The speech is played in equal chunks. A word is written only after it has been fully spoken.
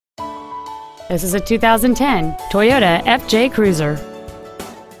This is a 2010 Toyota FJ Cruiser.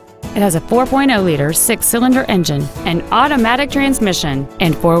 It has a 4.0-liter 6-cylinder engine, an automatic transmission,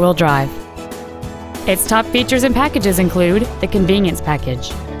 and 4-wheel drive. Its top features and packages include the convenience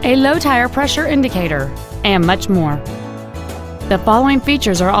package, a low tire pressure indicator, and much more. The following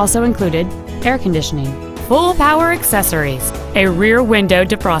features are also included: air conditioning, full power accessories, a rear window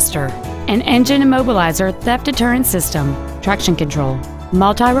defroster, an engine immobilizer theft deterrent system, traction control,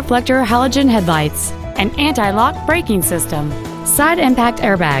 multi-reflector halogen headlights, an anti-lock braking system, side impact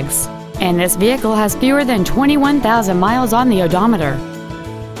airbags, and this vehicle has fewer than 21,000 miles on the odometer.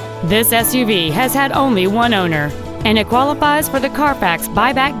 This SUV has had only one owner, and it qualifies for the Carfax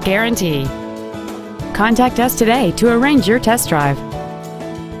buyback guarantee. Contact us today to arrange your test drive.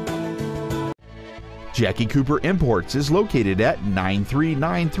 Jackie Cooper Imports is located at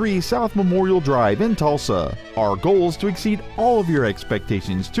 9393 South Memorial Drive in Tulsa. Our goal is to exceed all of your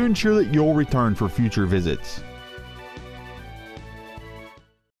expectations to ensure that you'll return for future visits.